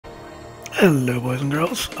Hello, boys and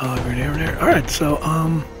girls. Green here. Alright, so,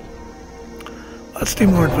 let's do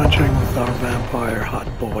more adventuring with our vampire hot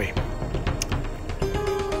boy.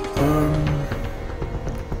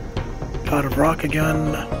 God of Rock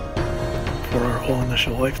again for our whole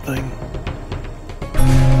initial life thing.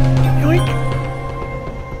 Yoink!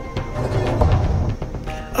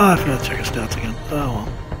 I forgot to check his stats again. Oh well.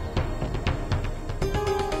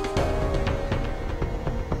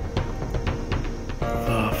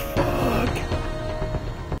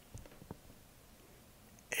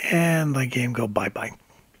 And the game go bye-bye.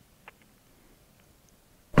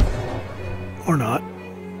 Or not.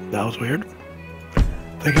 That was weird. I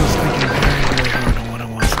think I was thinking very, very hard on what it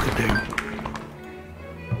wants to do.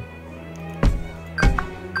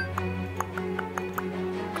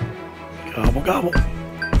 Gobble, gobble.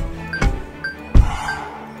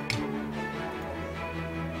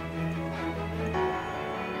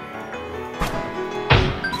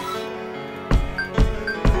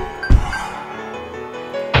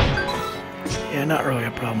 Yeah, not really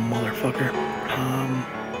a problem, motherfucker.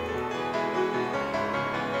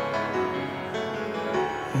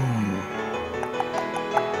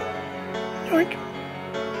 Yoink.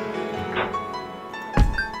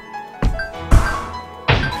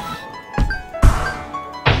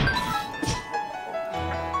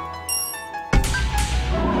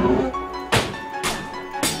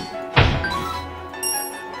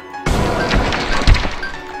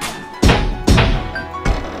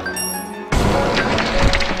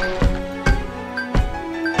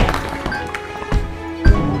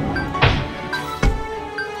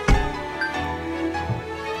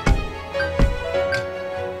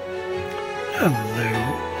 Hello.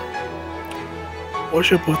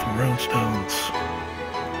 Worship with Runestones.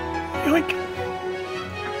 Yoink.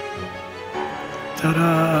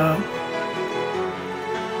 Ta-da!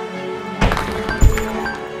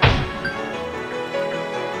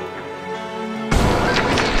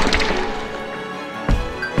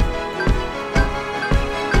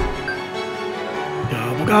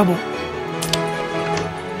 Gobble gobble.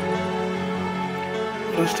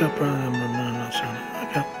 Let's step around.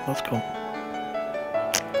 Okay, let's go.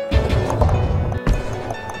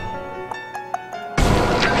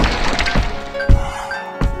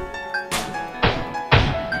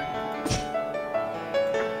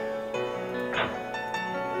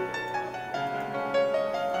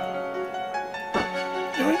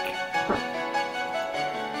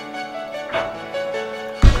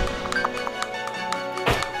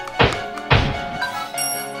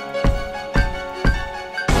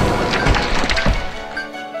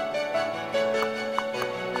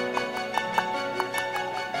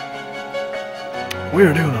 We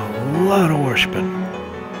are doing a lot of worshiping.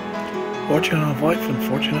 Fortune of life and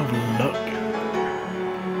fortune of luck.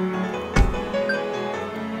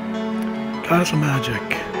 Goddess of magic.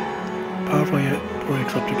 Powerfully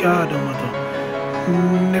except to God, don't let the...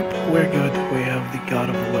 Nope, we're good. We have the God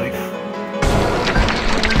of life.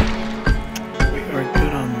 We are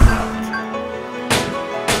good on that.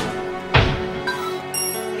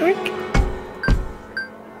 Yoink.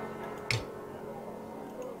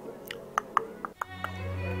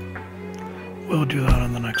 We'll do that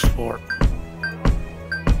on the next floor.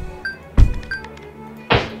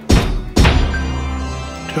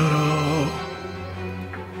 Ta-da!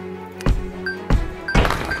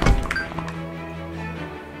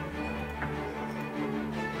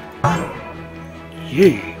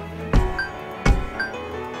 Yay!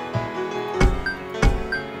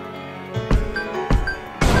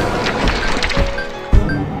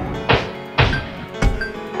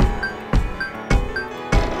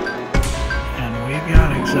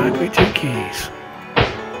 Exactly 2 keys.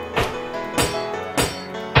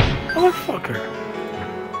 Motherfucker.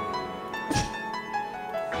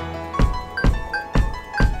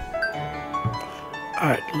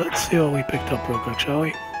 Alright, let's see what we picked up real quick, shall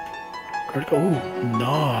we? Critical. Ooh,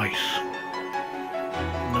 nice.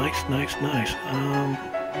 Nice.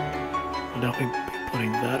 I'll definitely be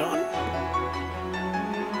putting that on.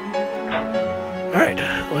 Alright,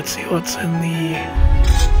 let's see what's in the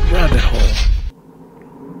rabbit hole.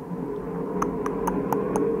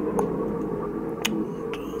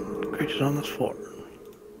 Creatures on this floor.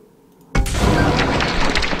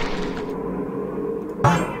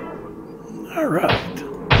 Alright.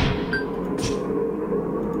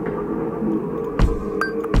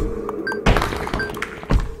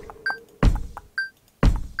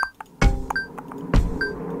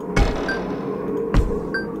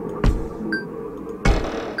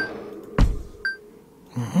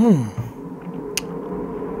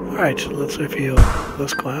 Alright, so let's reveal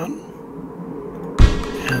this clown.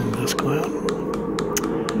 And this clown.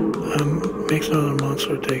 Makes another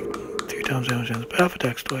monster take 2 times damage and path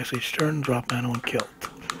attacks twice each turn, drop mana when killed.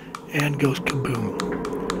 And goes kaboom.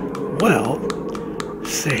 Well,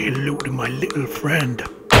 say hello to my little friend.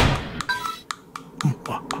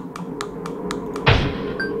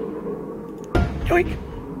 Yoink!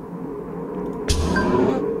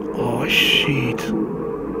 Oh shit.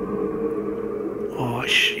 Oh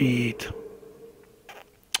shit.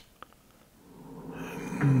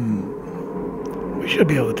 We should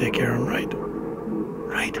be able to take care of him, right?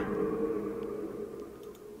 Right?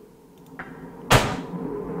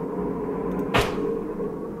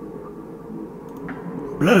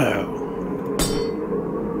 Blow.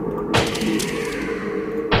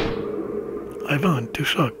 I want to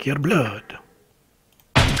suck your blood.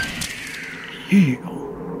 Yeah.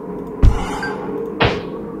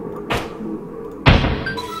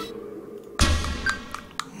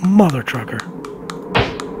 Mother trucker.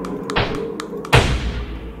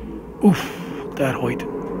 Oof, that hoit.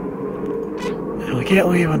 And we can't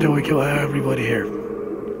leave until we kill everybody here.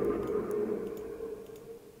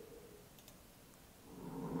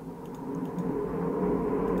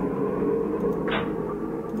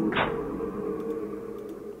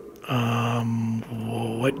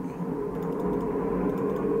 What?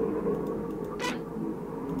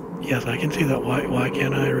 Yes, I can see that. Why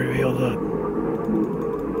can't I reveal the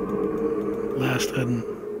last hidden?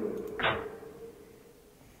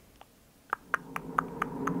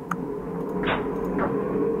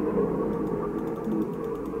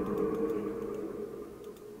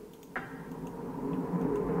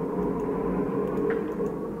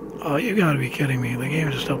 Oh, you gotta be kidding me. The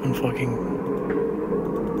game just opened fucking...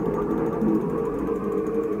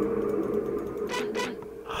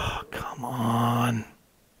 Oh, come on.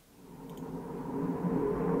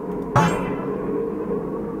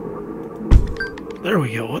 There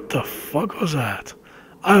we go. What the fuck was that?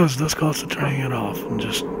 I was this close to turning it off and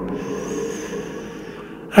just...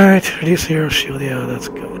 Alright, reduce hero shield. Yeah, that's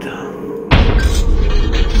good.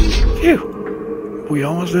 Phew! We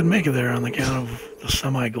almost didn't make it there on the count of the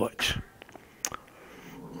semi-glitch.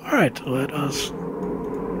 Alright, let us...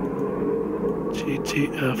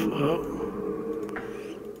 GTFO.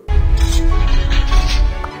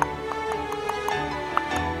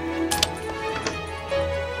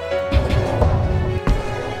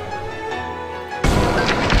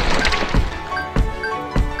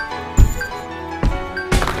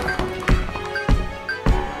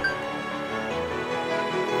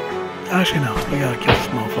 Actually, no. We gotta kill this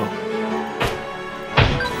mofo.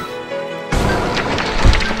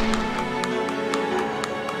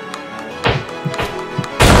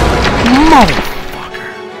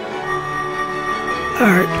 Motherfucker!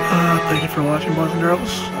 Alright, thank you for watching, boys and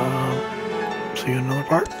girls. See you in another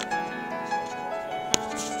part.